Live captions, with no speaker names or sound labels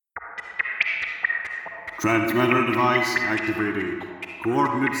Transmitter device activated.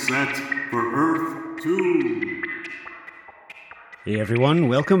 Coordinates set for Earth 2. Hey everyone,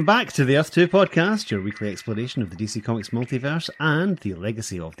 welcome back to the Earth 2 podcast, your weekly exploration of the DC Comics multiverse and the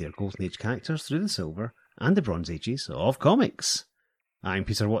legacy of their Golden Age characters through the Silver and the Bronze Ages of comics. I'm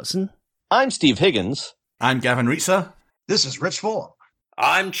Peter Watson. I'm Steve Higgins. I'm Gavin Reitzer. This is Rich Fulham.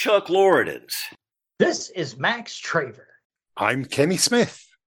 I'm Chuck Loridens. This is Max Traver. I'm Kenny Smith.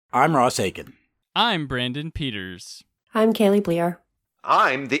 I'm Ross Aiken. I'm Brandon Peters. I'm Kaylee Blair.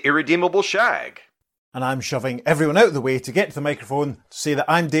 I'm the Irredeemable Shag. And I'm shoving everyone out of the way to get to the microphone to say that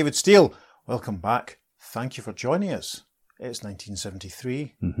I'm David Steele. Welcome back. Thank you for joining us. It's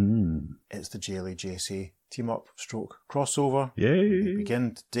 1973. It's the JLA-JSA team-up stroke crossover. Yay! We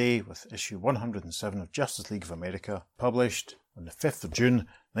begin today with issue 107 of Justice League of America, published on the 5th of June,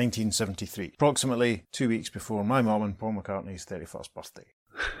 1973. Approximately 2 weeks before my mum and Paul McCartney's 31st birthday.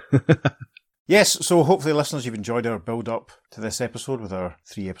 Yes, so hopefully listeners you've enjoyed our build-up to this episode with our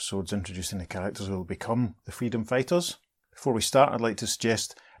 3 episodes introducing the characters who will become the Freedom Fighters. Before we start, I'd like to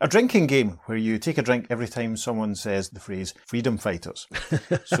suggest a drinking game where you take a drink every time someone says the phrase Freedom Fighters.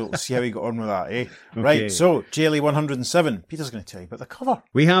 So let's see how we got on with that, eh? Okay. Right, so JLA 107. Peter's going to tell you about the cover.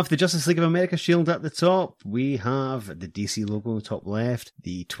 We have the Justice League of America shield at the top. We have the DC logo on the top left.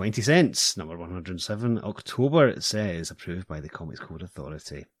 The 20 cents, number 107, October, it says, approved by the Comics Code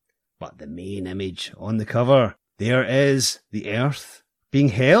Authority. But the main image on the cover, there is the Earth being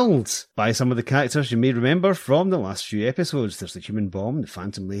held by some of the characters you may remember from the last few episodes. There's the Human Bomb, the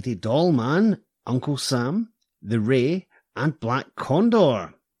Phantom Lady, Doll Man, Uncle Sam, the Ray, and Black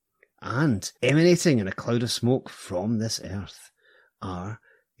Condor. And emanating in a cloud of smoke from this Earth are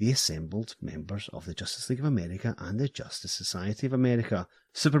the assembled members of the Justice League of America and the Justice Society of America.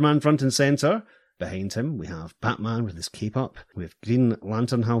 Superman front and centre. Behind him, we have Batman with his cape up. We have Green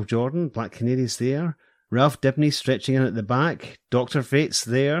Lantern Hal Jordan, Black Canary's there. Ralph Dibny stretching in at the back. Dr. Fate's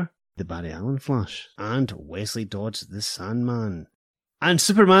there. The Barry Allen Flash. And Wesley Dodds the Sandman. And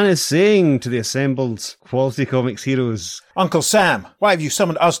Superman is saying to the assembled Quality Comics heroes, Uncle Sam, why have you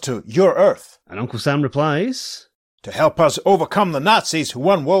summoned us to your Earth? And Uncle Sam replies, to help us overcome the Nazis who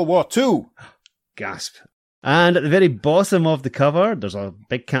won World War II. Gasp. And at the very bottom of the cover, there's a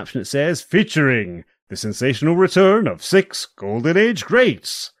big caption that says, featuring the sensational return of 6 Golden Age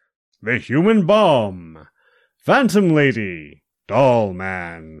greats. The Human Bomb, Phantom Lady, Doll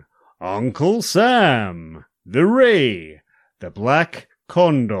Man, Uncle Sam, the Ray, the Black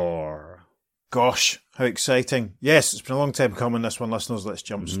Condor. Gosh, how exciting. Yes, it's been a long time coming, this one, listeners. Let's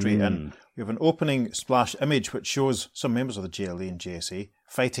jump straight in. We have an opening splash image which shows some members of the JLA and JSA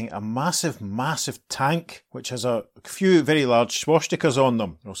fighting a massive, massive tank which has a few very large swastikas on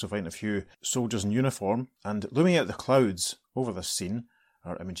them. We're also fighting a few soldiers in uniform. And looming out the clouds over this scene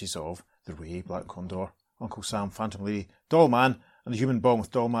are images of the Ray, Black Condor, Uncle Sam, Phantom Lady, Doll Man, and the Human Bomb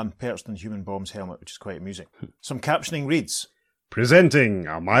with Doll Man perched on the Human Bomb's helmet, which is quite amusing. Some captioning reads, presenting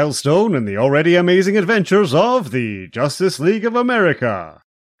a milestone in the already amazing adventures of the Justice League of America,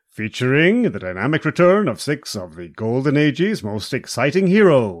 featuring the dynamic return of 6 of the Golden Age's most exciting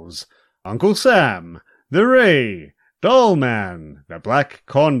heroes, Uncle Sam, the Ray, Doll Man, the Black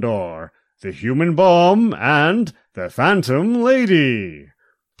Condor, the Human Bomb, and the Phantom Lady,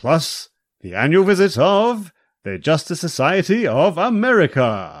 plus the annual visit of the Justice Society of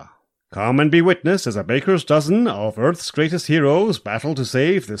America. Come and be witness as a baker's dozen of Earth's greatest heroes battle to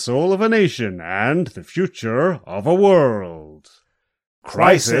save the soul of a nation and the future of a world.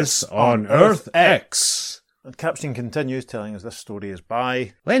 Crisis on Earth X. And caption continues, telling us this story is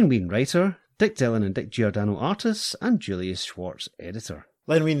by Len Wein, writer, Dick Dillon and Dick Giordano, artists, and Julius Schwartz, editor.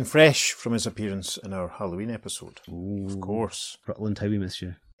 Len Wein fresh from his appearance in our Halloween episode. Ooh, of course. Rutland, how we miss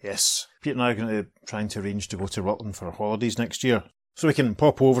you. Yes. Peter and I are going to trying to arrange to go to Rutland for our holidays next year. So we can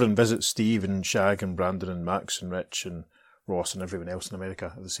pop over and visit Steve and Shag and Brandon and Max and Rich and Ross and everyone else in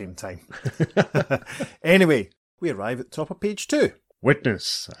America at the same time. Anyway, we arrive at the top of page 2.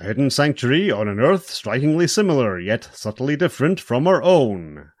 Witness, a hidden sanctuary on an Earth strikingly similar yet subtly different from our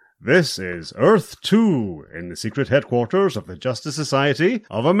own. This is Earth 2 in the secret headquarters of the Justice Society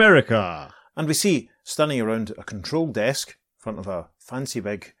of America. And we see, standing around a control desk in front of a fancy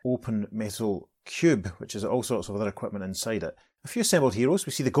big open metal cube, which has all sorts of other equipment inside it, a few assembled heroes.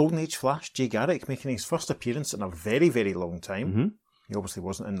 We see the Golden Age Flash, Jay Garrick, making his first appearance in a very, very long time. He obviously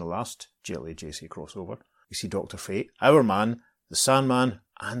wasn't in the last JLA-JSA crossover. We see Dr. Fate, Our Man, the Sandman,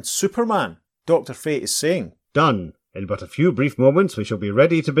 and Superman. Dr. Fate is saying, done. In but a few brief moments we shall be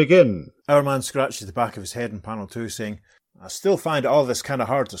ready to begin. Our Man scratches the back of his head in panel 2, saying, I still find all this kind of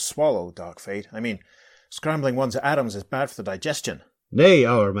hard to swallow, Dark Fate. I mean, scrambling one's atoms is bad for the digestion. Nay,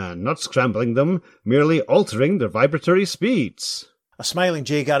 our man, not scrambling them, merely altering their vibratory speeds. A smiling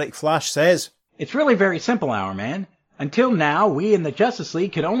Jay Garrick Flash says, It's really very simple, our man. Until now, we in the Justice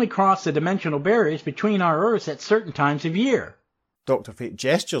League could only cross the dimensional barriers between our Earths at certain times of year. Dr. Fate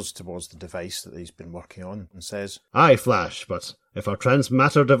gestures towards the device that he's been working on and says, Aye, Flash, but if our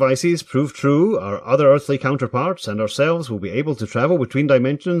transmatter devices prove true, our other earthly counterparts and ourselves will be able to travel between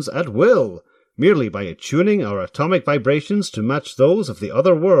dimensions at will, merely by attuning our atomic vibrations to match those of the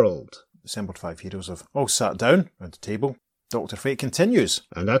other world. The assembled 5 heroes have all sat down round the table. Dr. Fate continues,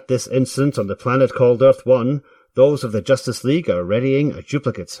 And at this instant on the planet called Earth 1, those of the Justice League are readying a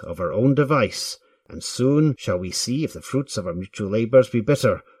duplicate of our own device, and soon shall we see if the fruits of our mutual labours be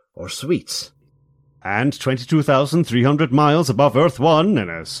bitter or sweet. And 22,300 miles above Earth 1, in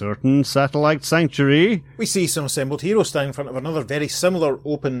a certain satellite sanctuary, we see some assembled heroes standing in front of another very similar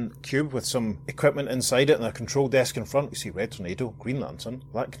open cube with some equipment inside it and a control desk in front. We see Red Tornado, Green Lantern,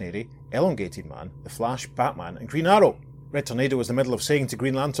 Black Canary, Elongated Man, The Flash, Batman and Green Arrow. Red Tornado was in the middle of saying to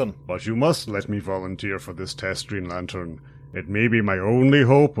Green Lantern, But you must let me volunteer for this test, Green Lantern. It may be my only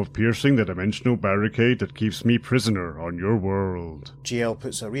hope of piercing the dimensional barricade that keeps me prisoner on your world. GL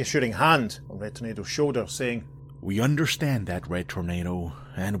puts a reassuring hand on Red Tornado's shoulder, saying, We understand that, Red Tornado,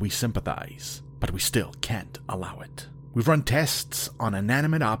 and we sympathize, but we still can't allow it. We've run tests on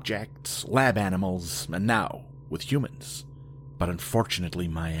inanimate objects, lab animals, and now with humans. But unfortunately,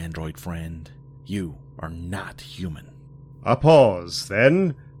 my android friend, you are not human. A pause,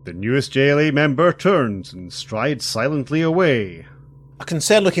 then the newest JLA member turns and strides silently away. A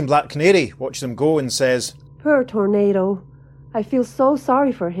concerned-looking Black Canary watches him go and says, Poor Tornado. I feel so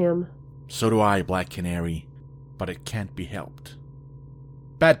sorry for him. So do I, Black Canary, but it can't be helped.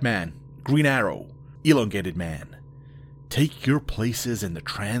 Batman, Green Arrow, Elongated Man, take your places in the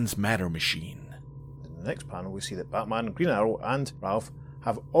Transmatter Machine. In the next panel we see that Batman, Green Arrow and Ralph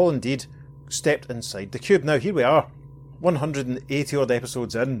have all indeed stepped inside the cube. Now here we are, 180 odd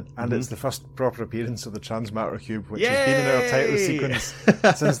episodes in, and it's the first proper appearance of the Transmatter Cube, which has been in our title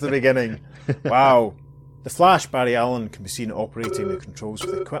sequence since the beginning. Wow. The Flash, Barry Allen, can be seen operating the controls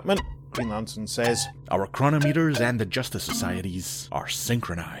for the equipment. Green Lantern says, Our chronometers and the Justice Societies are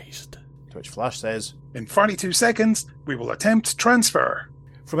synchronized. To which Flash says, In 42 seconds, we will attempt transfer.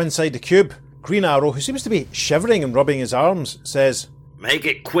 From inside the cube, Green Arrow, who seems to be shivering and rubbing his arms, says, Make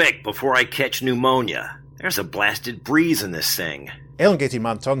it quick before I catch pneumonia. There's a blasted breeze in this thing. Elongated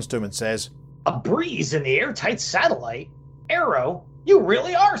Man turns to him and says, A breeze in the airtight satellite? Arrow, you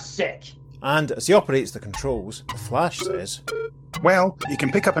really are sick. And as he operates the controls, the Flash says, Well, you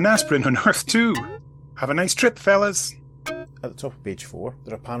can pick up an aspirin on Earth too. Have a nice trip, fellas. At the top of page 4,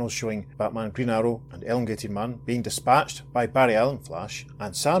 there are panels showing Batman, Green Arrow and Elongated Man being dispatched by Barry Allen Flash,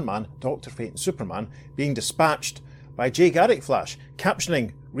 and Sandman, Dr. Fate and Superman being dispatched by Jay Garrick Flash.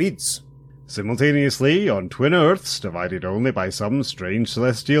 Captioning reads, Simultaneously, on twin Earths, divided only by some strange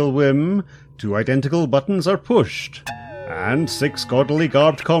celestial whim, 2 identical buttons are pushed, and 6 gaudily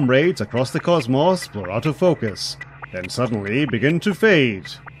garbed comrades across the cosmos blur out of focus, then suddenly begin to fade,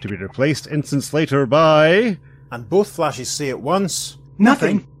 to be replaced instants later by... And both Flashes say at once,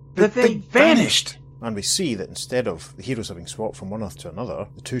 Nothing. That they vanished. And we see that instead of the heroes having swapped from one Earth to another,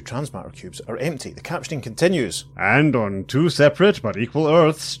 the 2 Transmatter cubes are empty. The captioning continues. And on 2 separate but equal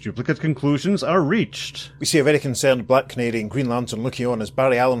Earths, duplicate conclusions are reached. We see a very concerned Black Canary and Green Lantern looking on as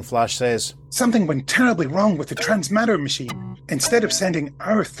Barry Allen Flash says, Something went terribly wrong with the Transmatter Machine. Instead of sending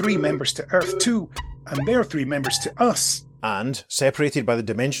our 3 members to Earth 2 and their 3 members to us. And, separated by the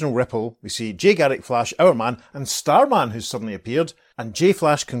dimensional ripple, we see Jay Garrick Flash, our man, and Starman, who's suddenly appeared. And Jay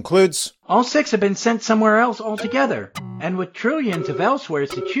Flash concludes, All 6 have been sent somewhere else altogether. And with trillions of elsewheres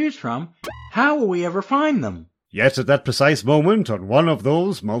to choose from, how will we ever find them? Yet at that precise moment, on one of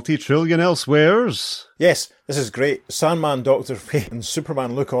those multi-trillion elsewheres... Yes, this is great. Sandman, Dr. Fate and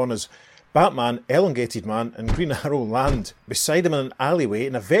Superman look on as Batman, Elongated Man and Green Arrow land beside him in an alleyway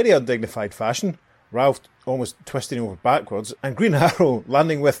in a very undignified fashion. Ralph almost twisting over backwards, and Green Arrow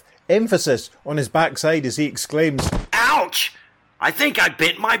landing with emphasis on his backside as he exclaims, Ouch! I think I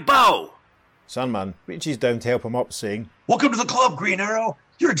bit my bow. Sandman reaches down to help him up, saying, Welcome to the club, Green Arrow.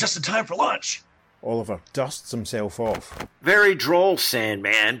 You're just in time for lunch. Oliver dusts himself off. Very droll,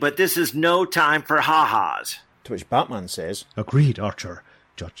 Sandman, but this is no time for ha-has. To which Batman says, Agreed, Archer.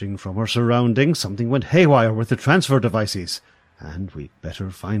 Judging from our surroundings, something went haywire with the transfer devices. And we'd better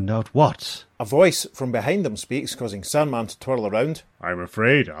find out what. A voice from behind them speaks, causing Sandman to twirl around. I'm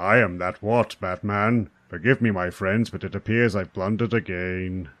afraid I am that what, Batman? Forgive me, my friends, but it appears I've blundered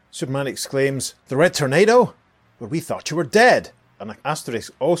again. Superman exclaims, The Red Tornado? Well, we thought you were dead. an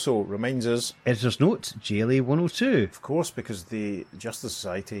asterisk also reminds us... Editor's note, JLA 102. Of course, because the Justice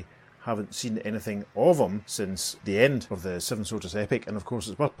Society haven't seen anything of him since the end of the Seven Soldiers epic, and of course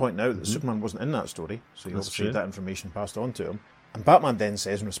it's worth pointing out that Superman wasn't in that story, so he obviously had that information passed on to him. And Batman then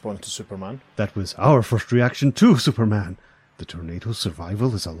says in response to Superman, "That was our first reaction to Superman. The tornado's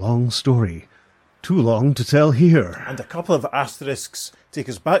survival is a long story. Too long to tell here." And a couple of asterisks take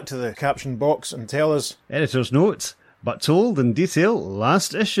us back to the caption box and tell us... Editor's note, but told in detail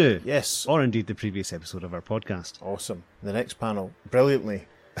last issue. Yes. Or indeed the previous episode of our podcast. Awesome. The next panel, brilliantly,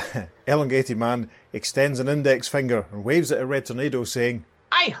 Elongated Man extends an index finger and waves at a red tornado saying,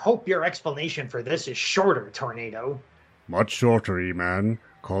 "I hope your explanation for this is shorter, Tornado." Much shorter, E-Man.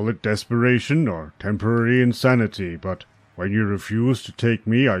 Call it desperation or temporary insanity, but when you refused to take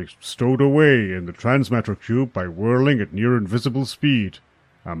me, I stowed away in the transmatter cube by whirling at near invisible speed,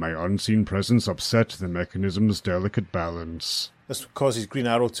 and my unseen presence upset the mechanism's delicate balance. This causes Green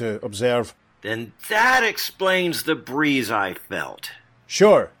Arrow to observe, "Then that explains the breeze I felt."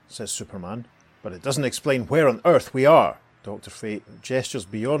 "Sure," says Superman, "but it doesn't explain where on Earth we are." Dr. Fate gestures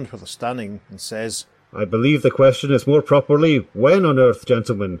beyond where they're standing and says, "I believe the question is more properly, when on Earth,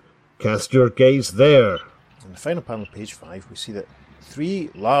 gentlemen? Cast your gaze there." In the final panel, page 5, we see that 3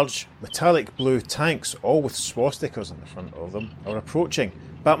 large metallic blue tanks, all with swastikas on the front of them, are approaching.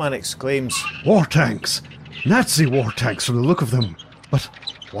 Batman exclaims, "War tanks! Nazi war tanks from the look of them! But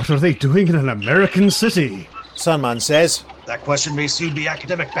what are they doing in an American city?" Sandman says, "That question may soon be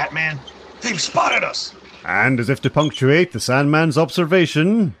academic, Batman. They've spotted us." And as if to punctuate the Sandman's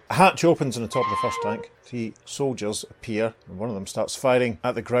observation, a hatch opens in the top of the first tank. 3 soldiers appear, and one of them starts firing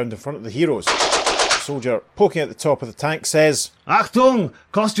at the ground in front of the heroes. A soldier poking at the top of the tank says, "Achtung!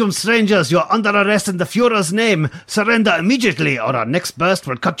 Costume strangers, you're under arrest in the Führer's name. Surrender immediately, or our next burst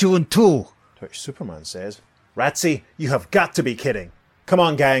will cut you in two." To which Superman says, "Ratsy, you have got to be kidding. Come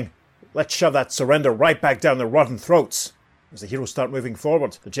on, gang. Let's shove that surrender right back down their rotten throats." As the heroes start moving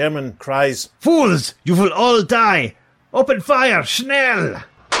forward, the German cries, "Fools! You will all die! Open fire! Schnell!"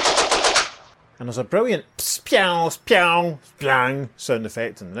 And there's a brilliant spyow, spyow, splang sound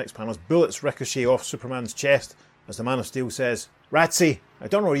effect in the next panel as bullets ricochet off Superman's chest as the Man of Steel says, "Ratsy, I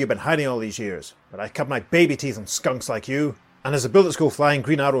don't know where you've been hiding all these years, but I cut my baby teeth on skunks like you." And as the bullets go flying,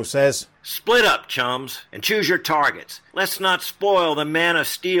 Green Arrow says, "Split up, chums, and choose your targets. Let's not spoil the Man of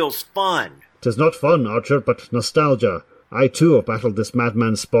Steel's fun." "'Tis not fun, Archer, but nostalgia. I too have battled this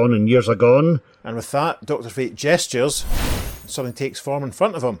madman spawn in years agone." And with that, Dr. Fate gestures, and something takes form in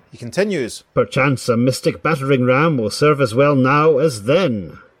front of him. He continues, "Perchance a mystic battering ram will serve as well now as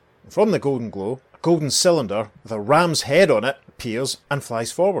then." From the golden glow, a golden cylinder with a ram's head on it appears and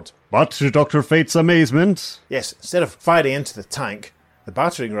flies forward. But to Dr. Fate's amazement... Yes, instead of firing into the tank, the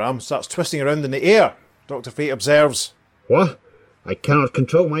battering ram starts twisting around in the air. Dr. Fate observes, "What? I cannot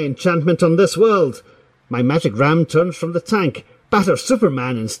control my enchantment on this world. My magic ram turns from the tank, batters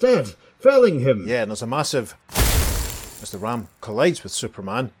Superman instead, felling him." Yeah, and there's a massive... as the ram collides with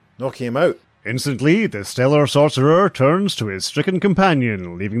Superman, knocking him out. Instantly, the stellar sorcerer turns to his stricken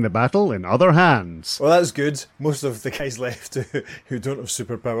companion, leaving the battle in other hands. Well, that's good. Most of the guys left who don't have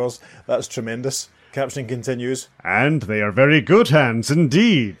superpowers. That's tremendous. Caption continues. "And they are very good hands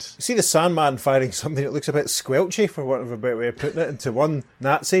indeed." You see the Sandman firing something that looks a bit squelchy, for want of a better way of putting it, into one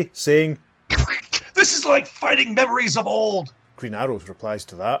Nazi, saying, "This is like fighting memories of old." Green Arrow replies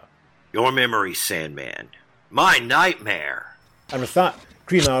to that, "Your memory, Sandman. My nightmare." And with that,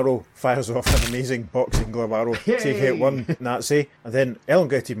 Green Arrow fires off an amazing boxing glove arrow, taking out one Nazi, and then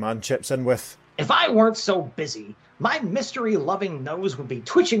Elongated Man chips in with, "If I weren't so busy, my mystery-loving nose would be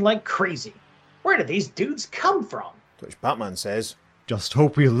twitching like crazy. Where did these dudes come from?" To which Batman says, "Just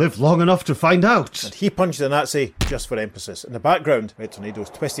hope we live long enough to find out." And he punches the Nazi just for emphasis. In the background, Red Tornado's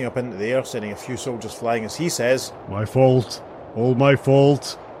twisting up into the air, sending a few soldiers flying as he says, "My fault. All my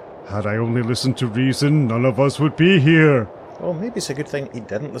fault. Had I only listened to reason, none of us would be here." Well, maybe it's a good thing he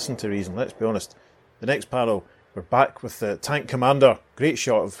didn't listen to reason, let's be honest. The next panel, we're back with the tank commander. Great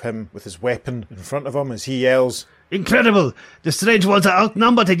shot of him with his weapon in front of him as he yells, "Incredible! The strange ones are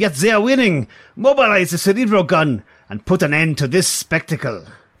outnumbered and yet they are winning! Mobilize the Cerebro gun and put an end to this spectacle."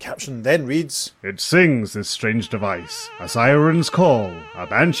 Caption then reads, "It sings, this strange device, a siren's call, a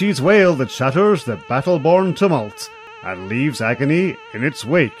banshee's wail that shatters the battle-born tumult, and leaves agony in its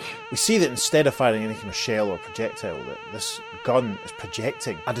wake." We see that instead of firing any kind of shell or projectile, that this gun is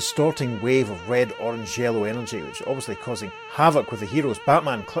projecting a distorting wave of red, orange, yellow energy, which is obviously causing havoc with the heroes.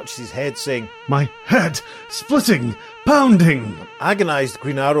 Batman clutches his head saying, "My head! Splitting! Pounding!" An agonised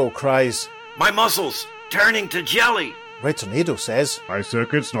Green Arrow cries, "My muscles turning to jelly!" Red Tornado says, "My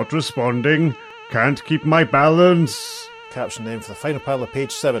circuit's not responding. Can't keep my balance." Caption then for the final panel of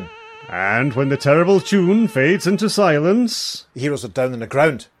page 7. And when the terrible tune fades into silence... The heroes are down on the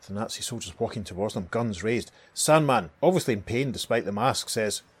ground, the Nazi soldiers walking towards them, guns raised. Sandman, obviously in pain despite the mask,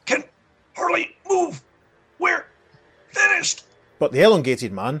 says, "Can hardly move. We're finished." But the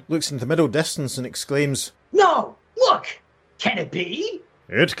elongated man looks into the middle distance and exclaims, No! Look! Can it be?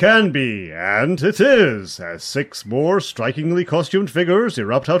 It can be, and it is, as 6 more strikingly costumed figures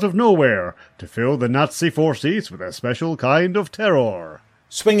erupt out of nowhere to fill the Nazi forces with a special kind of terror.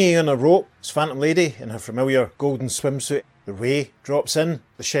 Swinging on a rope is Phantom Lady in her familiar golden swimsuit. The Ray drops in,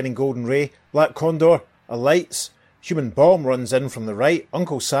 the shining golden ray. Black Condor alights. Human Bomb runs in from the right.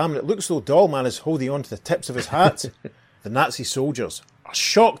 Uncle Sam, and it looks as though Dollman is holding on to the tips of his hat. The Nazi soldiers are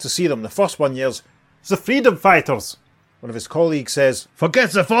shocked to see them. The first one yells, "It's the freedom fighters!" One of his colleagues says,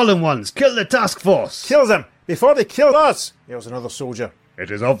 "Forget the fallen ones! Kill the task force!" "Kill them before they kill us!" yells another soldier. It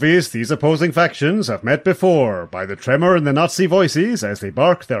is obvious these opposing factions have met before, by the tremor in the Nazi voices as they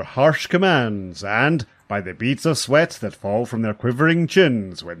bark their harsh commands, and by the beads of sweat that fall from their quivering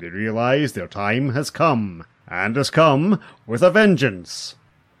chins when they realize their time has come, and has come with a vengeance.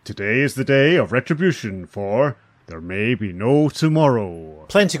 Today is the day of retribution, for there may be no tomorrow.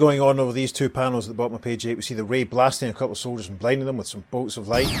 Plenty going on over these 2 panels at the bottom of page 8. We see the Ray blasting a couple of soldiers and blinding them with some bolts of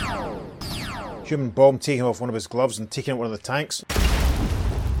light. Human Bomb taking off one of his gloves and taking out one of the tanks.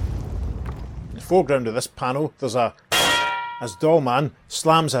 In the foreground of this panel, there's as Dollman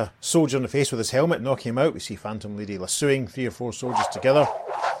slams a soldier in the face with his helmet, knocking him out. We see Phantom Lady lassoing 3 or 4 soldiers together.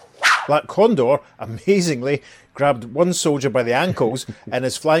 Black Condor, amazingly, grabbed one soldier by the ankles and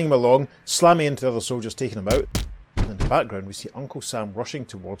is flying him along, slamming into the other soldiers, taking him out. And in the background, we see Uncle Sam rushing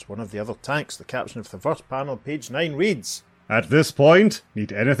towards one of the other tanks. The caption of the first panel, page 9, reads, "At this point,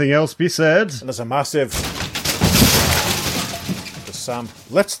 need anything else be said?" And there's a massive... as Sam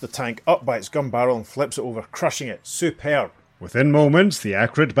lifts the tank up by its gun barrel and flips it over, crushing it. Superb. Within moments, the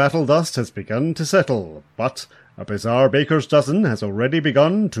acrid battle dust has begun to settle, but a bizarre baker's dozen has already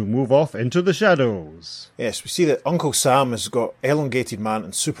begun to move off into the shadows. Yes, we see that Uncle Sam has got Elongated Man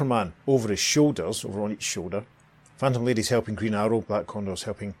and Superman over his shoulders, over on each shoulder. Phantom Lady's helping Green Arrow, Black Condor's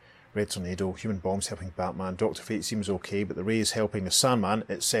helping Red Tornado, Human Bomb's helping Batman, Dr. Fate seems okay, but the Ray is helping the Sandman,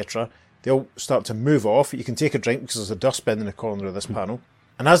 etc. They all start to move off. You can take a drink because there's a dustbin in the corner of this panel.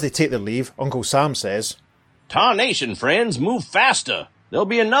 And as they take their leave, Uncle Sam says, "Tarnation, friends, move faster. There'll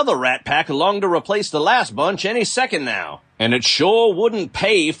be another rat pack along to replace the last bunch any second now. And it sure wouldn't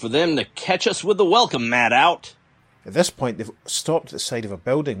pay for them to catch us with the welcome mat out." At this point, they've stopped at the side of a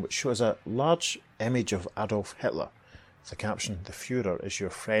building which shows a large image of Adolf Hitler. The caption, "The Führer is your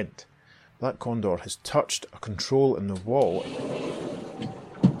friend." Black Condor has touched a control in the wall.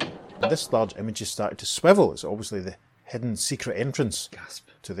 And this large image has started to swivel. It's obviously the hidden secret entrance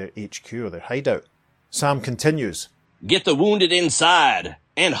to their HQ or their hideout. Sam continues, "Get the wounded inside,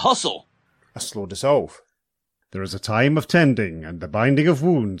 and hustle." A slow dissolve. There is a time of tending and the binding of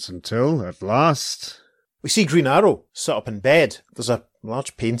wounds until, at last... We see Green Arrow sit up in bed. There's a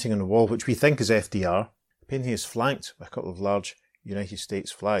large painting on the wall which we think is FDR. The painting is flanked by a couple of large United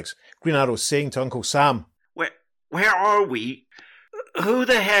States flags. Green Arrow is saying to Uncle Sam, Where are we? Who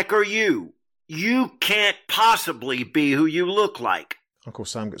the heck are you? You can't possibly be who you look like. Uncle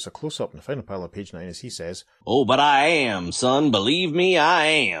Sam gets a close-up in the final panel of page 9 as he says, "Oh, but I am, son. Believe me, I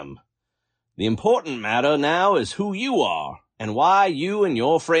am. The important matter now is who you are, and why you and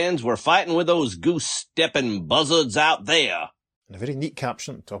your friends were fighting with those goose-stepping buzzards out there." And a very neat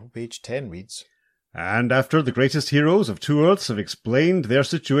caption at the top of page 10 reads, "And after the greatest heroes of 2 Earths have explained their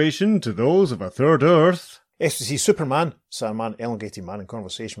situation to those of a 3rd Earth..." Yes, we see Superman, Sandman, Elongated Man in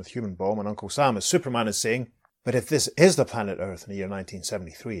conversation with Human Bomb and Uncle Sam as Superman is saying, "But if this is the planet Earth in the year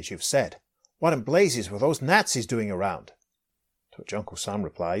 1973, as you've said, what in blazes were those Nazis doing around?" To which Uncle Sam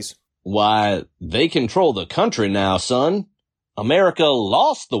replies, "Why, they control the country now, son. America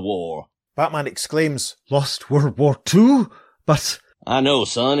lost the war." Batman exclaims, "Lost World War II? But..." "I know,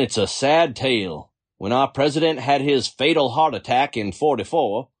 son, it's a sad tale. When our president had his fatal heart attack in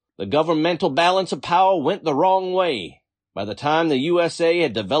 44, the governmental balance of power went the wrong way. By the time the USA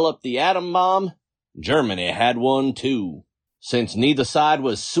had developed the atom bomb, Germany had one too. Since neither side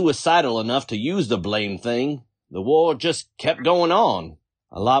was suicidal enough to use the blamed thing, the war just kept going on.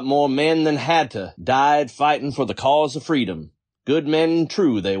 A lot more men than had to died fighting for the cause of freedom. Good men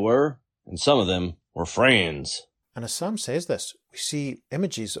true they were, and some of them were friends." And as Sam says this, we see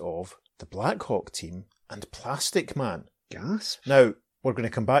images of the Black Hawk team and Plastic Man. Gasp. Now, we're going to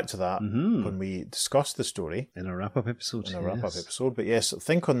come back to that when we discuss the story. In a wrap-up episode. But yes,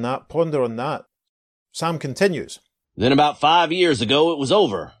 think on that, ponder on that. Sam continues. "Then about 5 years ago it was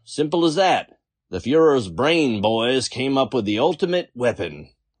over. Simple as that. the Fuhrer's brain boys came up with the ultimate weapon,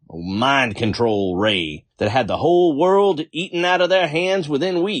 a mind control ray that had the whole world eaten out of their hands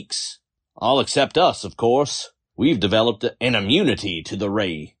within weeks. All except us, of course. We've developed an immunity to the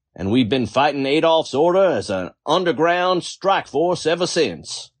ray, and we've been fighting Adolf's order as an underground strike force ever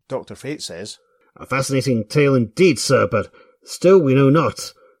since. Dr. Fate says, A fascinating tale indeed, sir, but still we know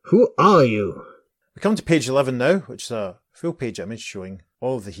not. Who are you? We come to page 11 now, which is a full-page image showing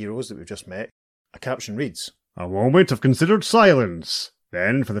all of the heroes that we've just met. A caption reads, A moment of considered silence.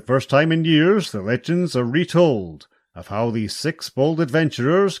 Then, for the first time in years, the legends are retold of how these 6 bold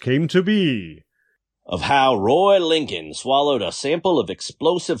adventurers came to be. Of how Roy Lincoln swallowed a sample of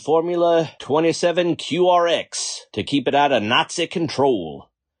explosive formula 27QRX to keep it out of Nazi control,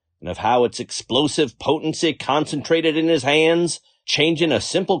 and of how its explosive potency concentrated in his hands, changing a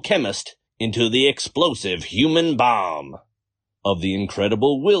simple chemist into the explosive human bomb. Of the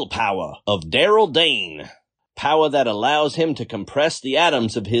incredible willpower of Daryl Dane, power that allows him to compress the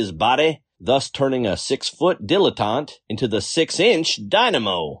atoms of his body, thus turning a 6-foot dilettante into the 6-inch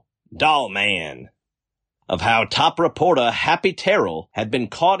dynamo, Doll Man. Of how top reporter Happy Terrell had been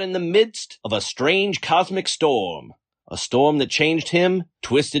caught in the midst of a strange cosmic storm, a storm that changed him,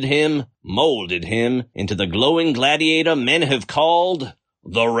 twisted him, molded him into the glowing gladiator men have called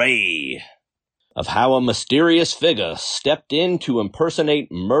the Ray. Of how a mysterious figure stepped in to impersonate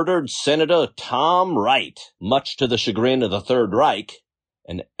murdered Senator Tom Wright, much to the chagrin of the Third Reich,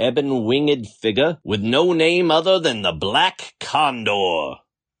 an ebon-winged figure with no name other than the Black Condor.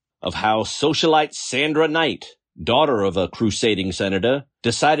 Of how socialite Sandra Knight, daughter of a crusading senator,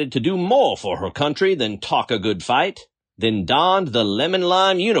 decided to do more for her country than talk a good fight, then donned the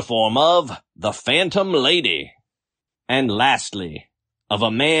lemon-lime uniform of the Phantom Lady. And lastly, of a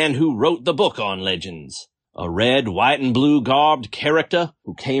man who wrote the book on legends, a red, white, and blue garbed character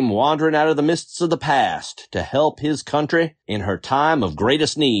who came wandering out of the mists of the past to help his country in her time of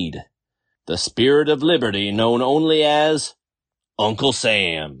greatest need, the spirit of liberty known only as Uncle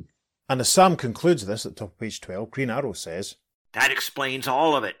Sam. And as Sam concludes this at the top of page 12, Green Arrow says, That explains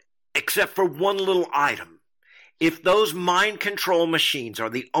all of it, except for one little item. If those mind control machines are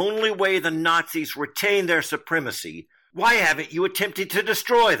the only way the Nazis retain their supremacy, why haven't you attempted to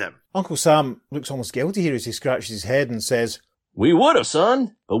destroy them? Uncle Sam looks almost guilty here as he scratches his head and says, We would have,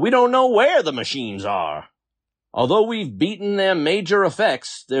 son, but we don't know where the machines are. Although we've beaten their major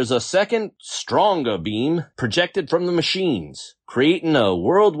effects, there's a second, stronger beam projected from the machines, creating a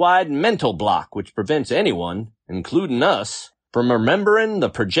worldwide mental block which prevents anyone, including us, from remembering the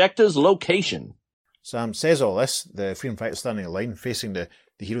projector's location. Sam says all this, the freedom fighters standing in line, facing the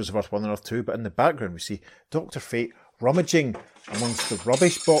heroes of Earth 1 and Earth 2, but in the background we see Dr. Fate rummaging amongst the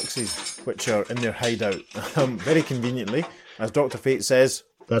rubbish boxes which are in their hideout, very conveniently, as Dr. Fate says,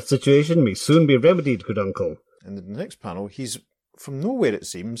 That situation may soon be remedied, good uncle. In the next panel, he's, from nowhere it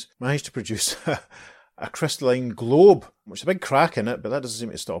seems, managed to produce a crystalline globe, which has a big crack in it, but that doesn't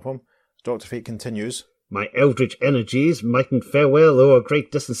seem to stop him. Dr. Fate continues, My eldritch energies mightn't fare well over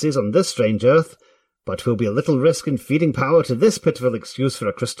great distances on this strange earth, but 'twill be a little risk in feeding power to this pitiful excuse for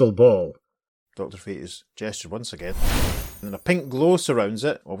a crystal ball. Dr. Fate is gestured once again, and then a pink glow surrounds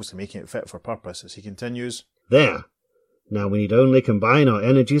it, obviously making it fit for purpose, as he continues, There. Now we need only combine our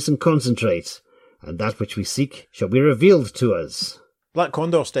energies and concentrate, and that which we seek shall be revealed to us. Black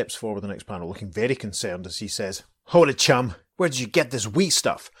Condor steps forward the next panel, looking very concerned as he says, Hold it, chum. Where did you get this wee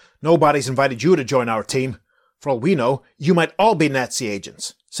stuff? Nobody's invited you to join our team. For all we know, you might all be Nazi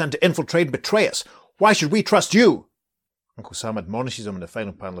agents, sent to infiltrate and betray us. Why should we trust you? Uncle Sam admonishes him in the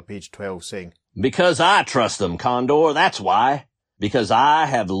final panel of page 12, saying, Because I trust them, Condor, that's why. Because I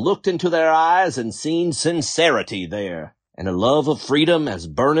have looked into their eyes and seen sincerity there, and a love of freedom as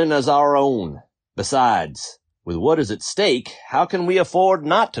burning as our own. Besides, with what is at stake, how can we afford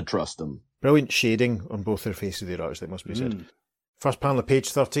not to trust them? Brilliant shading on both their faces there, actually, it must be said. First panel of page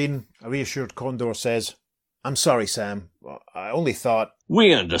 13, a reassured Condor says, I'm sorry, Sam. I only thought...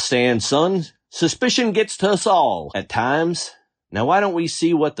 We understand, son. Suspicion gets to us all at times. Now why don't we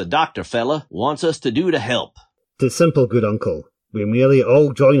see what the doctor fella wants us to do to help? 'Tis simple, good uncle. We merely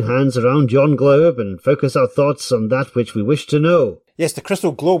all join hands around yon globe and focus our thoughts on that which we wish to know. Yes, the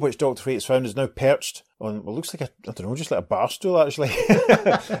crystal globe which Dr. Fate has found is now perched on what looks like just like a bar stool, actually.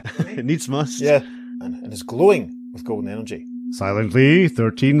 It needs must. Yeah, and is glowing with golden energy. Silently,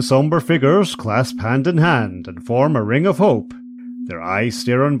 13 somber figures clasp hand in hand and form a ring of hope. Their eyes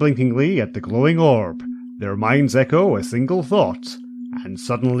stare unblinkingly at the glowing orb. Their minds echo a single thought. And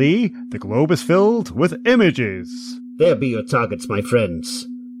suddenly, the globe is filled with images. There be your targets, my friends.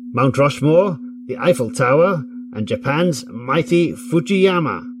 Mount Rushmore, the Eiffel Tower, and Japan's mighty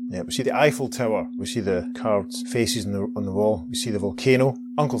Fujiyama. Yeah, we see the Eiffel Tower. We see the carved faces on the wall. We see the volcano.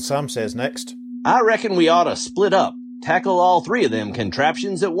 Uncle Sam says next, I reckon we ought to split up. Tackle all three of them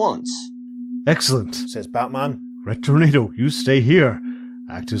contraptions at once. Excellent, says Batman. Red Tornado, you stay here.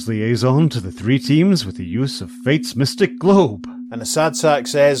 Act as liaison to the three teams with the use of Fate's mystic globe. And the Sad Sack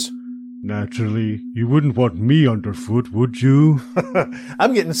says, Naturally, you wouldn't want me underfoot, would you?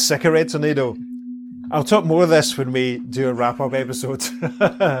 I'm getting sick of Red Tornado. I'll talk more of this when we do a wrap-up episode.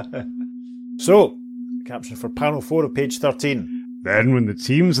 So, caption for panel 4 of page 13. Then, when the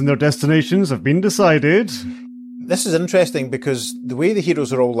teams and their destinations have been decided... This is interesting because the way the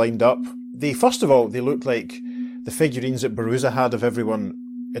heroes are all lined up, first of all, they look like the figurines that Baruza had of everyone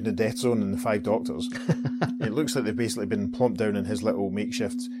in the Death Zone and the Five Doctors. It looks like they've basically been plumped down in his little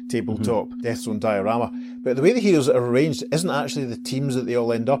makeshift tabletop Death Zone diorama. But the way the heroes are arranged isn't actually the teams that they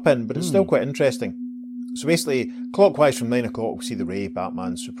all end up in, but it's still quite interesting. So basically, clockwise from 9 o'clock, we see the Ray,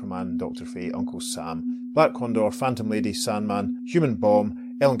 Batman, Superman, Dr. Fate, Uncle Sam, Black Condor, Phantom Lady, Sandman, Human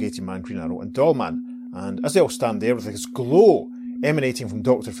Bomb, Elongated Man, Green Arrow, and Dollman. And as they all stand there with this glow emanating from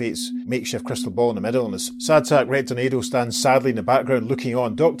Dr. Fate's makeshift crystal ball in the middle, and as Sad Sack Red Tornado stands sadly in the background looking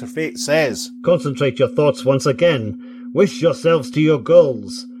on, Dr. Fate says, Concentrate your thoughts once again. Wish yourselves to your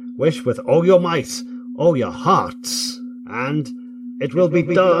goals. Wish with all your might, all your hearts. And it will be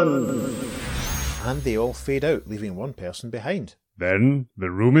done. And they all fade out, leaving one person behind. Then the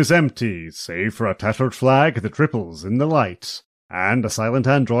room is empty, save for a tattered flag that ripples in the light, and a silent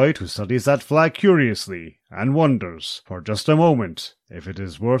android who studies that flag curiously and wonders, for just a moment, if it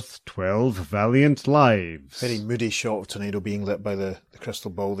is worth 12 valiant lives. Very moody shot of Tornado being lit by the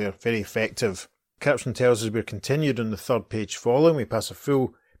crystal ball there. Very effective. Caption tells us we're continued on the third page following. We pass a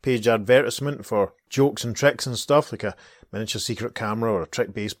full page advertisement for jokes and tricks and stuff, like a miniature secret camera or a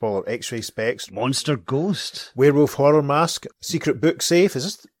trick baseball or x-ray specs. Monster Ghost. Werewolf horror mask. Secret book safe.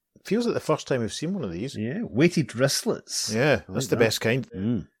 Feels like the first time we've seen one of these. Yeah, weighted wristlets. Yeah, that's the best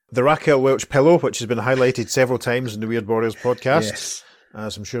kind. The Raquel Welch pillow, which has been highlighted several times in the Weird Warriors podcast, Yes.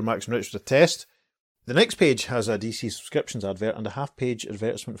 as I'm sure Max and Rich would attest. The next page has a DC subscriptions advert and a half-page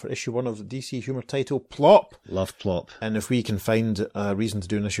advertisement for issue 1 of the DC humour title Plop. Love Plop. And if we can find a reason to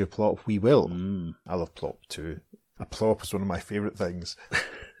do an issue of Plop, we will. I love Plop too. A Plop is one of my favourite things.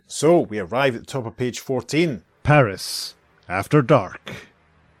 So, we arrive at the top of page 14. Paris, after dark.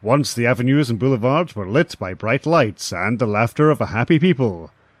 Once the avenues and boulevards were lit by bright lights and the laughter of a happy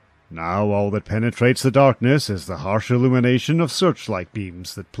people. Now all that penetrates the darkness is the harsh illumination of searchlight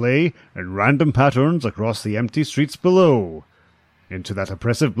beams that play in random patterns across the empty streets below. Into that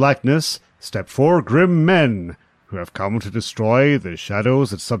oppressive blackness step 4 grim men who have come to destroy the shadows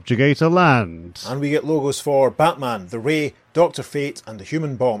that subjugate a land. And we get logos for Batman, the Ray, Dr. Fate, and the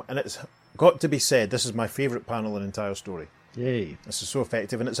Human Bomb. And it's got to be said, this is my favourite panel in the entire story. Yay. This is so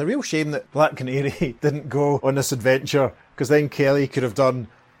effective, and it's a real shame that Black Canary didn't go on this adventure, because then Kelly could have done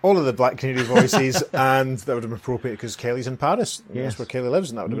all of the Black Canary voices, and that would have been appropriate because Kelly's in Paris. Yes. That's where Kelly lives,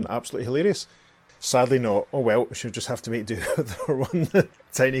 and that would have been absolutely hilarious. Sadly not. Oh well, she'll just have to make do with her one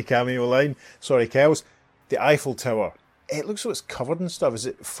tiny cameo line. Sorry, Kels. The Eiffel Tower. It looks like it's covered in stuff. Is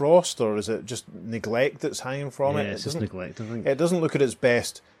it frost, or is it just neglect that's hanging from it? It's just neglect, I think. It doesn't look at its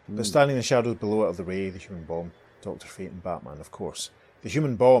best, but standing in the shadows below it are the Ray, the Human Bomb, Dr. Fate and Batman, of course. The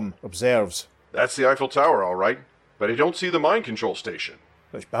Human Bomb observes, That's the Eiffel Tower, all right, but I don't see the mind control station.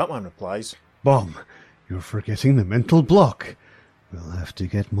 Which Batman replies, Bomb, you're forgetting the mental block. We'll have to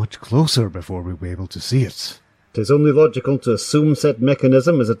get much closer before we'll be able to see it. 'Tis only logical to assume said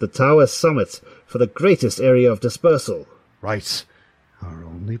mechanism is at the tower's summit for the greatest area of dispersal. Right. Our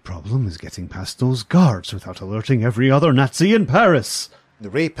only problem is getting past those guards without alerting every other Nazi in Paris. The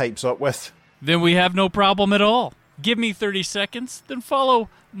Ray pipes up with, Then we have no problem at all. Give me 30 seconds, then follow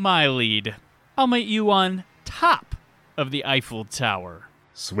my lead. I'll meet you on top of the Eiffel Tower.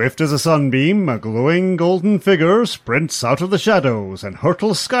 Swift as a sunbeam, a glowing golden figure sprints out of the shadows and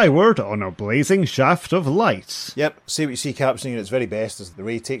hurtles skyward on a blazing shaft of light. Yep, see what you see captioning at its very best as the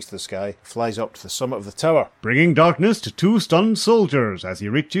Ray takes to the sky, flies up to the summit of the tower, bringing darkness to 2 stunned soldiers as he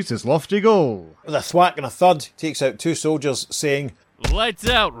reaches his lofty goal. With a thwack and a thud, takes out 2 soldiers, saying, Lights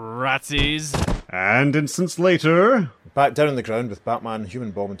out, ratsies. And instants later, back down on the ground with Batman,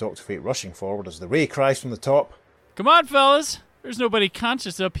 Human Bomb and Dr. Fate rushing forward as the Ray cries from the top, Come on, fellas. There's nobody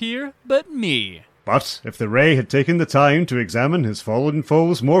conscious up here but me. But if the Ray had taken the time to examine his fallen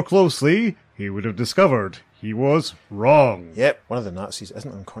foes more closely, he would have discovered he was wrong. Yep, one of the Nazis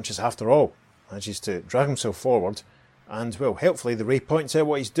isn't unconscious after all. Manages to drag himself forward, and, well, helpfully the Ray points out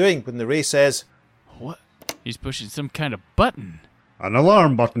what he's doing when the Ray says, What? He's pushing some kind of button. An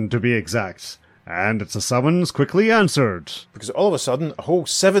alarm button, to be exact. and it's a summons quickly answered. Because all of a sudden, a whole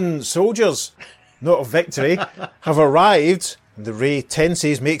 7 soldiers, not of victory, have arrived, and the Ray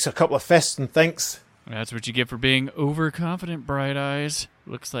tenses, makes a couple of fists and thinks, That's what you get for being overconfident, Bright Eyes.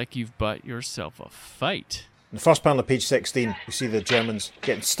 Looks like you've bought yourself a fight. In the first panel of page 16, we see the Germans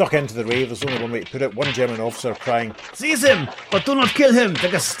getting stuck into the Ray. There's only one way to put it. One German officer crying, Seize him, but do not kill him. The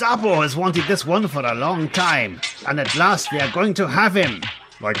Gestapo has wanted this one for a long time, and at last we are going to have him.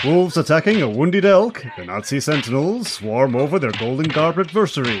 Like wolves attacking a wounded elk, the Nazi sentinels swarm over their Golden Garb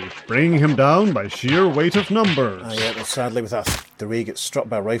adversary, bringing him down by sheer weight of numbers. Yeah, well, sadly with that, the Ray gets struck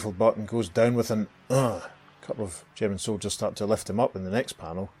by a rifle butt and goes down with an A couple of German soldiers start to lift him up in the next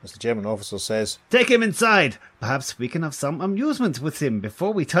panel, as the German officer says, Take him inside. Perhaps we can have some amusement with him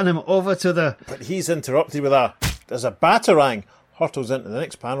before we turn him over to the... But he's interrupted with there's a batarang. Hurtles into the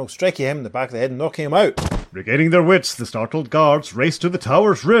next panel, striking him in the back of the head and knocking him out. Regaining their wits, the startled guards race to the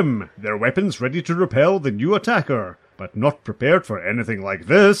tower's rim, their weapons ready to repel the new attacker, but not prepared for anything like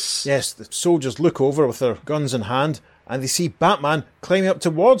this. Yes, the soldiers look over with their guns in hand, and they see Batman climbing up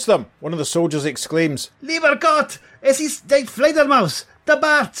towards them. One of the soldiers exclaims, Lieber Gott, es ist der Fledermaus, the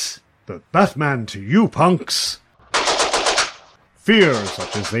Bat! The Batman to you, punks! Fear,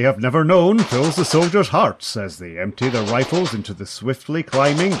 such as they have never known, fills the soldiers' hearts as they empty their rifles into the swiftly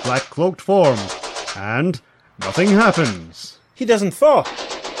climbing black-cloaked form. And nothing happens. He doesn't fall.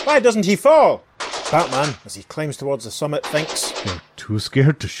 Why doesn't he fall? Batman, as he climbs towards the summit, thinks, They're too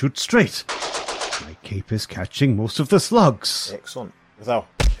scared to shoot straight. My cape is catching most of the slugs. Excellent.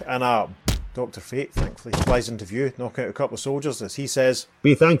 Dr. Fate, thankfully, flies into view, knocking out a couple of soldiers as he says,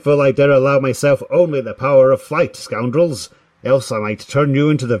 Be thankful I dare allow myself only the power of flight, scoundrels. Else I might turn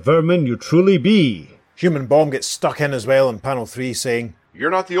you into the vermin you truly be. Human Bomb gets stuck in as well in panel 3, saying, You're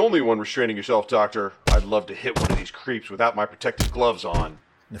not the only one restraining yourself, Doctor. I'd love to hit one of these creeps without my protective gloves on.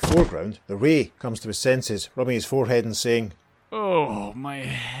 In the foreground, the Ray comes to his senses, rubbing his forehead and saying, Oh, my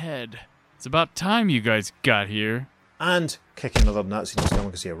head. It's about time you guys got here. And, kicking another Nazi in the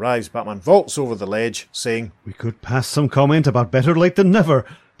stomach as he arrives, Batman vaults over the ledge, saying, We could pass some comment about better late than never,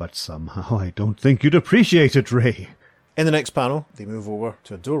 but somehow I don't think you'd appreciate it, Ray. In the next panel, they move over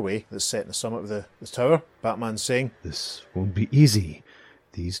to a doorway that's set in the summit of the tower. Batman saying, This won't be easy.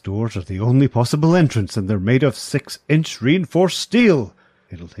 These doors are the only possible entrance, and they're made of 6-inch reinforced steel.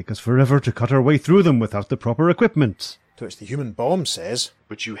 It'll take us forever to cut our way through them without the proper equipment. To which the Human Bomb says,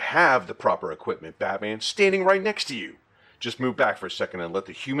 But you have the proper equipment, Batman, standing right next to you. Just move back for a second and let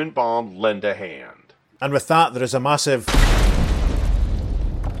the Human Bomb lend a hand. And with that, there is a massive...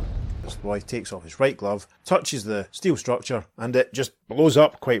 This boy takes off his right glove, touches the steel structure, and it just blows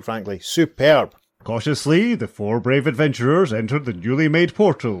up, quite frankly. Superb. Cautiously, the 4 brave adventurers entered the newly made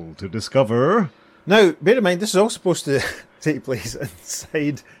portal to discover... Now, bear in mind, this is all supposed to take place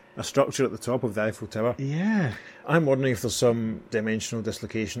inside a structure at the top of the Eiffel Tower. Yeah. I'm wondering if there's some dimensional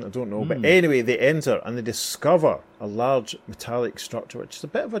dislocation, I don't know. But anyway, they enter and they discover a large metallic structure, which is a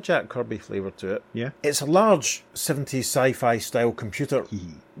bit of a Jack Kirby flavour to it. Yeah. It's a large 70s sci-fi style computer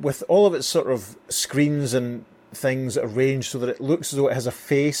with all of its sort of screens and things arranged so that it looks as though it has a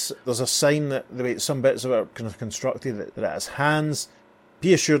face. There's a sign that the way some bits of it are kind of constructed that it has hands.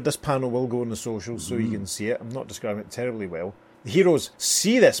 Be assured this panel will go on the socials so you can see it. I'm not describing it terribly well. The heroes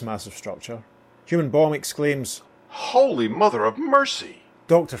see this massive structure. Human Bomb exclaims, Holy Mother of Mercy!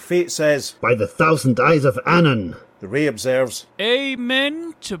 Dr. Fate says, By the 1,000 eyes of Anon. The Ray observes,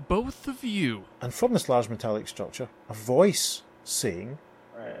 Amen to both of you. And from this large metallic structure, a voice saying,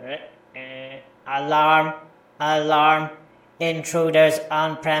 Alarm, alarm, intruders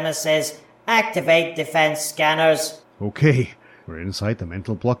on premises, activate defense scanners. Okay, we're inside the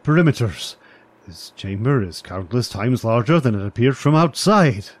mental block perimeters. This chamber is countless times larger than it appeared from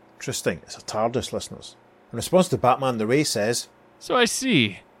outside. Interesting, it's a TARDIS, listeners. In response to Batman, the Ray says, So I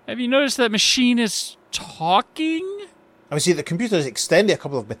see. Have you noticed that machine is talking? And we see the computer is extending a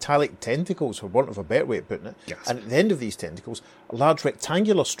couple of metallic tentacles, for want of a better way of putting it. Yes. And at the end of these tentacles are large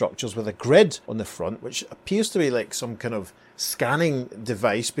rectangular structures with a grid on the front, which appears to be like some kind of scanning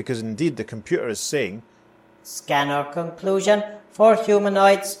device, because indeed the computer is saying, Scanner conclusion for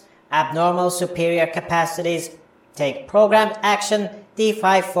humanoids, abnormal superior capacities. Take programmed action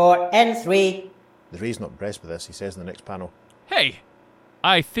D54N3. The Ray's not impressed with this, he says in the next panel. Hey,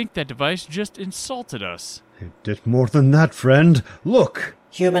 I think that device just insulted us. It did more than that, friend. Look!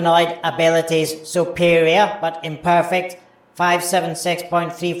 Humanoid abilities superior but imperfect.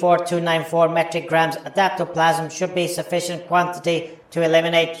 576.34294 metric grams adaptoplasm should be sufficient quantity to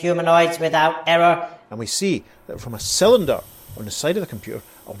eliminate humanoids without error. And we see that from a cylinder on the side of the computer,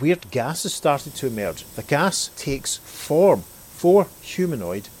 a weird gas has started to emerge. The gas takes form, 4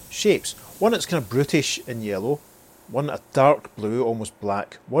 humanoid shapes. One that's kind of brutish in yellow, one a dark blue, almost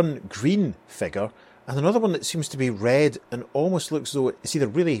black, one green figure, and another one that seems to be red and almost looks as though it's either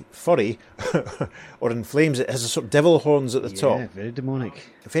really furry or in flames. It has a sort of devil horns at the top. Yeah, very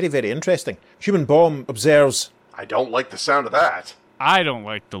demonic. Very, very interesting. Human Bomb observes, I don't like the sound of that. I don't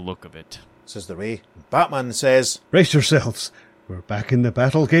like the look of it, says the Ray. Batman says, brace yourselves. We're back in the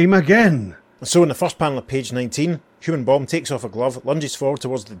battle game again. And so in the first panel of page 19, Human Bomb takes off a glove, lunges forward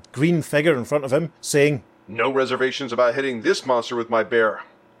towards the green figure in front of him, saying, no reservations about hitting this monster with my bear.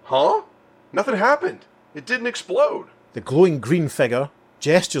 Huh? Nothing happened. It didn't explode. The glowing green figure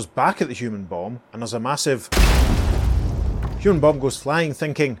gestures back at the Human Bomb, and there's a massive... Human Bomb goes flying,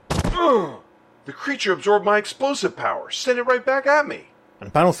 thinking, ugh! The creature absorbed my explosive power. Sent it right back at me. In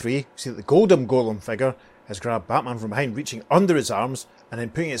panel 3, we see that the Golem Golem figure has grabbed Batman from behind, reaching under his arms, and then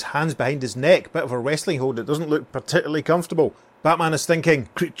putting his hands behind his neck. Bit of a wrestling hold that doesn't look particularly comfortable. Batman is thinking,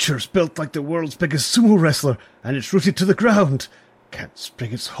 creature's built like the world's biggest sumo wrestler, and it's rooted to the ground. Can't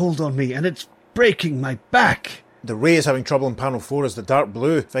spring its hold on me, and it's breaking my back. The Ray is having trouble in panel 4 as the dark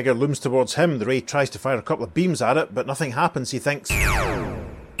blue figure looms towards him. The Ray tries to fire a couple of beams at it, but nothing happens. He thinks,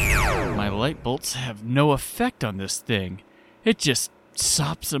 my light bolts have no effect on this thing. It just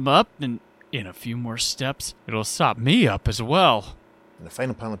sops him up, and in a few more steps, it'll sop me up as well. In the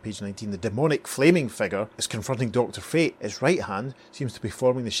final panel of page 19, the demonic flaming figure is confronting Dr. Fate. Its right hand seems to be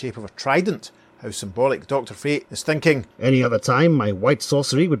forming the shape of a trident. How symbolic. Dr. Fate is thinking, any other time, my white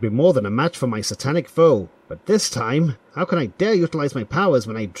sorcery would be more than a match for my satanic foe. But this time, how can I dare utilize my powers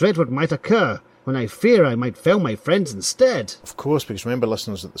when I dread what might occur? When I fear I might fail my friends instead? Of course, because remember,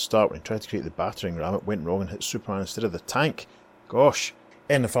 listeners, at the start, when he tried to create the battering ram, it went wrong and hit Superman instead of the tank. Gosh.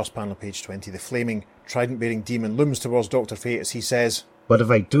 In the first panel of page 20, the flaming, trident-bearing demon looms towards Dr. Fate as he says, but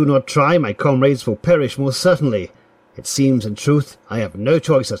if I do not try, my comrades will perish most certainly. It seems, in truth, I have no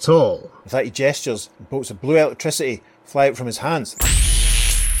choice at all. With that he gestures, and bolts of blue electricity fly out from his hands.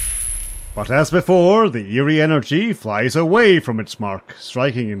 But as before, the eerie energy flies away from its mark,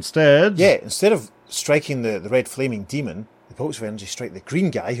 striking instead... Yeah, instead of striking the red flaming demon, the bolts of energy strike the green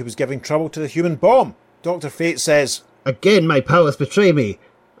guy who was giving trouble to the Human Bomb. Dr. Fate says, again my powers betray me.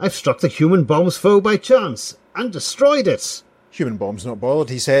 I've struck the Human Bomb's foe by chance, and destroyed it. Human Bomb's not bothered,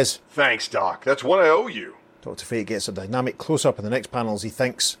 he says, thanks, Doc. That's what I owe you. Dr. Fate gets a dynamic close-up in the next panel as he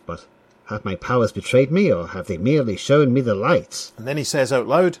thinks, but have my powers betrayed me, or have they merely shown me the light? And then he says out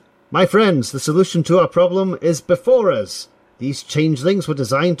loud, my friends, the solution to our problem is before us. These changelings were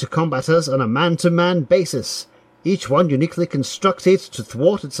designed to combat us on a man-to-man basis, each one uniquely constructed to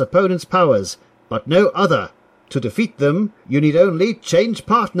thwart its opponent's powers, but no other. To defeat them, you need only change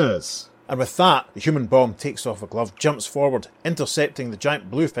partners. And with that, the Human Bomb takes off a glove, jumps forward, intercepting the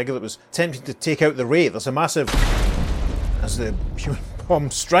giant blue figure that was attempting to take out the Ray. There's a massive... as the Human Bomb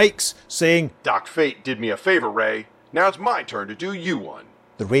strikes, saying, Doc Fate did me a favor, Ray. Now it's my turn to do you one.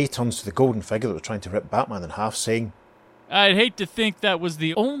 The Ray turns to the golden figure that was trying to rip Batman in half, saying, I'd hate to think that was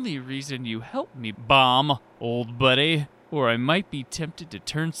the only reason you helped me, Bomb, old buddy. Or I might be tempted to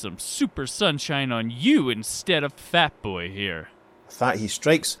turn some super sunshine on you instead of Fat Boy here. With that, he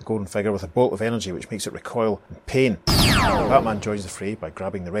strikes the golden figure with a bolt of energy which makes it recoil in pain. Batman joins the fray by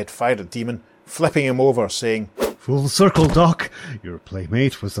grabbing the red fire demon, flipping him over, saying, full circle, Doc. Your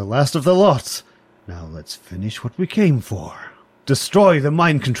playmate was the last of the lot. Now let's finish what we came for. Destroy the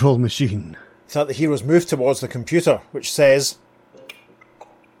mind control machine. With that, the heroes move towards the computer, which says,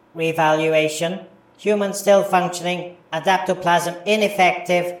 revaluation. Human still functioning. Adaptoplasm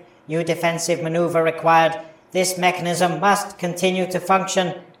ineffective. New defensive maneuver required. This mechanism must continue to function.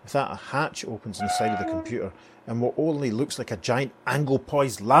 With that, a hatch opens inside of the computer, and what only looks like a giant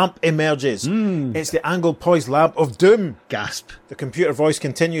angle-poised lamp emerges. It's the angle-poised lamp of doom. Gasp. The computer voice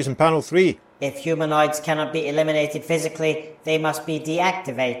continues in panel 3. If humanoids cannot be eliminated physically, they must be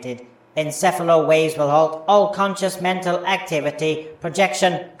deactivated. Encephalo waves will halt all conscious mental activity,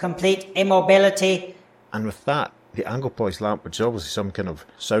 projection, complete immobility. And with that, the angle-poised lamp, which is obviously some kind of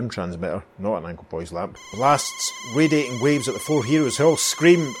sound transmitter, not an angle-poised lamp, blasts radiating waves at the 4 heroes who all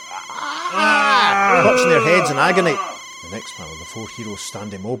scream, clutching their heads in agony. The next panel, the 4 heroes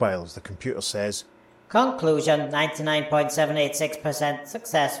stand immobile as the computer says, conclusion, 99.786%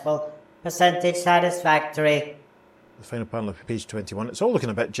 successful, percentage satisfactory. The final panel of page 21, it's all looking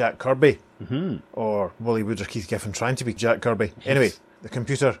a bit Jack Kirby. Or Wally Wood or Keith Giffen trying to be Jack Kirby. Yes. Anyway, the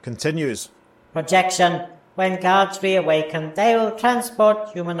computer continues. Projection. When guards reawaken, they will transport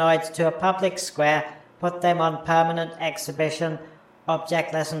humanoids to a public square, put them on permanent exhibition.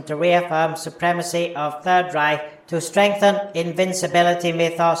 Object lesson to reaffirm supremacy of Third Reich, to strengthen invincibility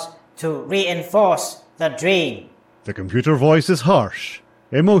mythos, to reinforce the dream. The computer voice is harsh,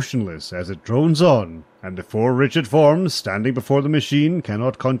 emotionless as it drones on, and the four rigid forms standing before the machine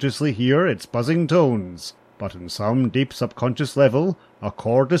cannot consciously hear its buzzing tones. But in some deep subconscious level, a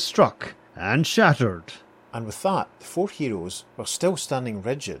chord is struck and shattered. And with that, the four heroes, who are still standing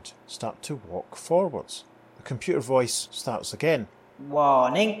rigid, start to walk forwards. The computer voice starts again.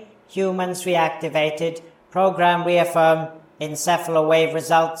 Warning, humans reactivated. Program reaffirmed. Encephalowave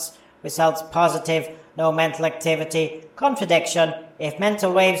results positive. No mental activity. Contradiction. If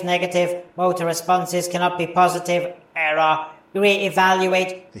mental waves negative, motor responses cannot be positive. Error.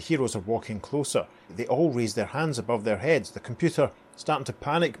 Re-evaluate. The heroes are walking closer. They all raise their hands above their heads. The computer, starting to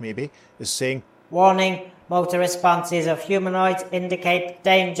panic maybe, is saying, Warning, motor responses of humanoids indicate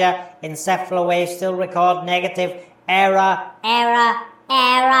danger. Encephalowaves still record negative. Error.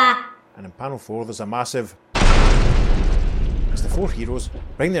 And in panel 4 there's a massive as the four heroes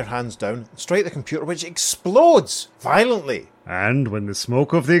bring their hands down and strike the computer, which explodes violently. And when the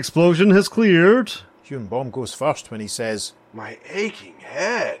smoke of the explosion has cleared, Human Bomb goes first when he says, My aching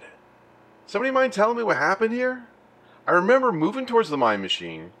head. Somebody mind telling me what happened here? I remember moving towards the mine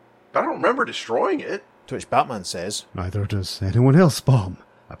machine, but I don't remember destroying it. To which Batman says, Neither does anyone else, Bomb.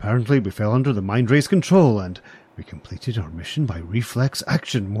 Apparently we fell under the Mind Ray's control and we completed our mission by reflex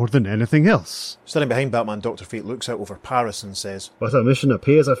action more than anything else. Standing behind Batman, Dr. Fate looks out over Paris and says, But our mission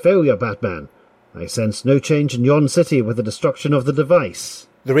appears a failure, Batman. I sense no change in yon city with the destruction of the device.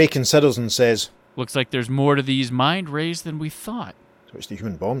 The Ray considers and says, Looks like there's more to these mind rays than we thought. To which the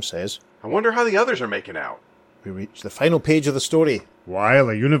Human Bomb says, I wonder how the others are making out. We reach the final page of the story. While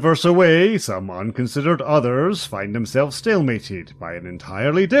a universe away, some unconsidered others find themselves stalemated by an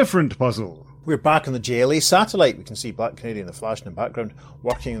entirely different puzzle. We're back on the JLA satellite. We can see Black Canary and the Flash in the background,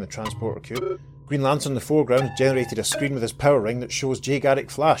 working in the transporter cube. Green Lantern in the foreground has generated a screen with his power ring that shows Jay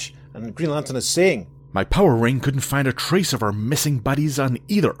Garrick Flash, and Green Lantern is saying, My power ring couldn't find a trace of our missing buddies on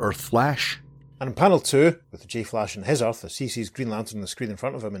either Earth, Flash. And in panel 2, with the J Flash on his Earth, as he sees Green Lantern on the screen in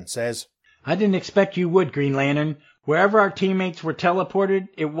front of him and says, I didn't expect you would, Green Lantern. Wherever our teammates were teleported,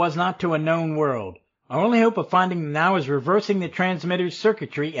 it was not to a known world. Our only hope of finding them now is reversing the transmitter's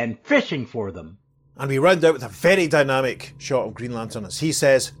circuitry and fishing for them. And we round out with a very dynamic shot of Green Lantern as he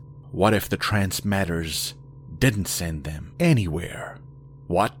says, What if the transmitters didn't send them anywhere?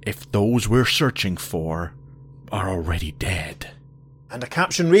 What if those we're searching for are already dead? And a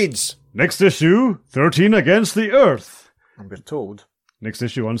caption reads, Next issue, 13 Against the Earth. And we're told, Next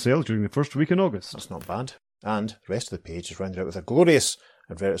issue on sale during the first week in August. That's not bad. And the rest of the page is rounded out with a glorious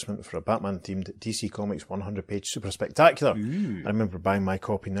advertisement for a Batman-themed DC Comics 100-page super spectacular. Ooh. I remember buying my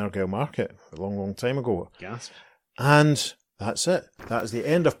copy in Argyle Market a long, long time ago. Gasp. And that's it. That is the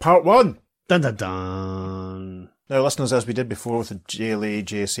end of part 1. Dun dun dun. Now, listeners, as we did before with the JLA,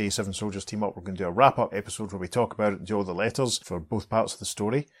 JSA, Seven Soldiers team up, we're going to do a wrap-up episode where we talk about it and do all the letters for both parts of the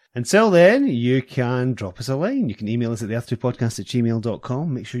story. Until then, you can drop us a line. You can email us at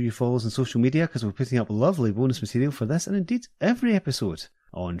theearth2podcast@gmail.com. Make sure you follow us on social media because we're putting up lovely bonus material for this and indeed every episode.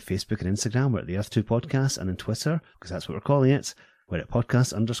 On Facebook and Instagram, we're at the Earth2 Podcast, and on Twitter, because that's what we're calling it, we're at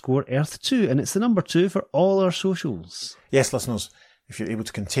podcast_Earth2, and it's the number 2 for all our socials. Yes, listeners, if you're able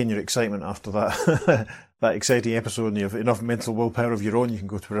to contain your excitement after that that exciting episode and you have enough mental willpower of your own, you can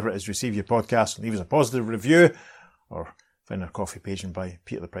go to wherever it is you receive your podcast and leave us a positive review or find our coffee page and buy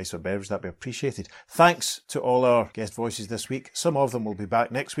Peter the Price of a beverage. That'd be appreciated. Thanks to all our guest voices this week. Some of them will be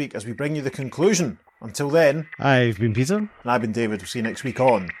back next week as we bring you the conclusion. Until then, I've been Peter. And I've been David. We'll see you next week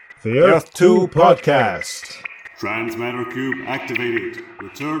on The Earth 2 Podcast. Transmatter Cube activated.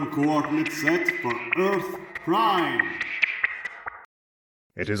 Return coordinates set for Earth Prime.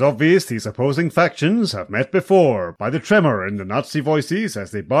 It is obvious these opposing factions have met before by the tremor in the Nazi voices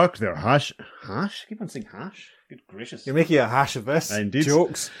as they bark their hash? Keep on saying hash? Good gracious. You're making a hash of this. Indeed.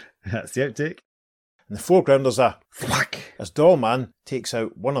 Jokes. That's the outtake. In the foreground there's a whack as Dollman takes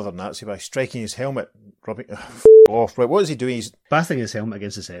out one other Nazi by striking his helmet, rubbing off. Right, what is he doing? He's batting his helmet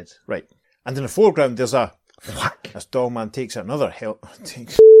against his head. Right. And in the foreground there's a whack as Dollman takes out another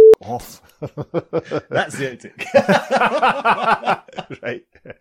takes off. That's the outtake.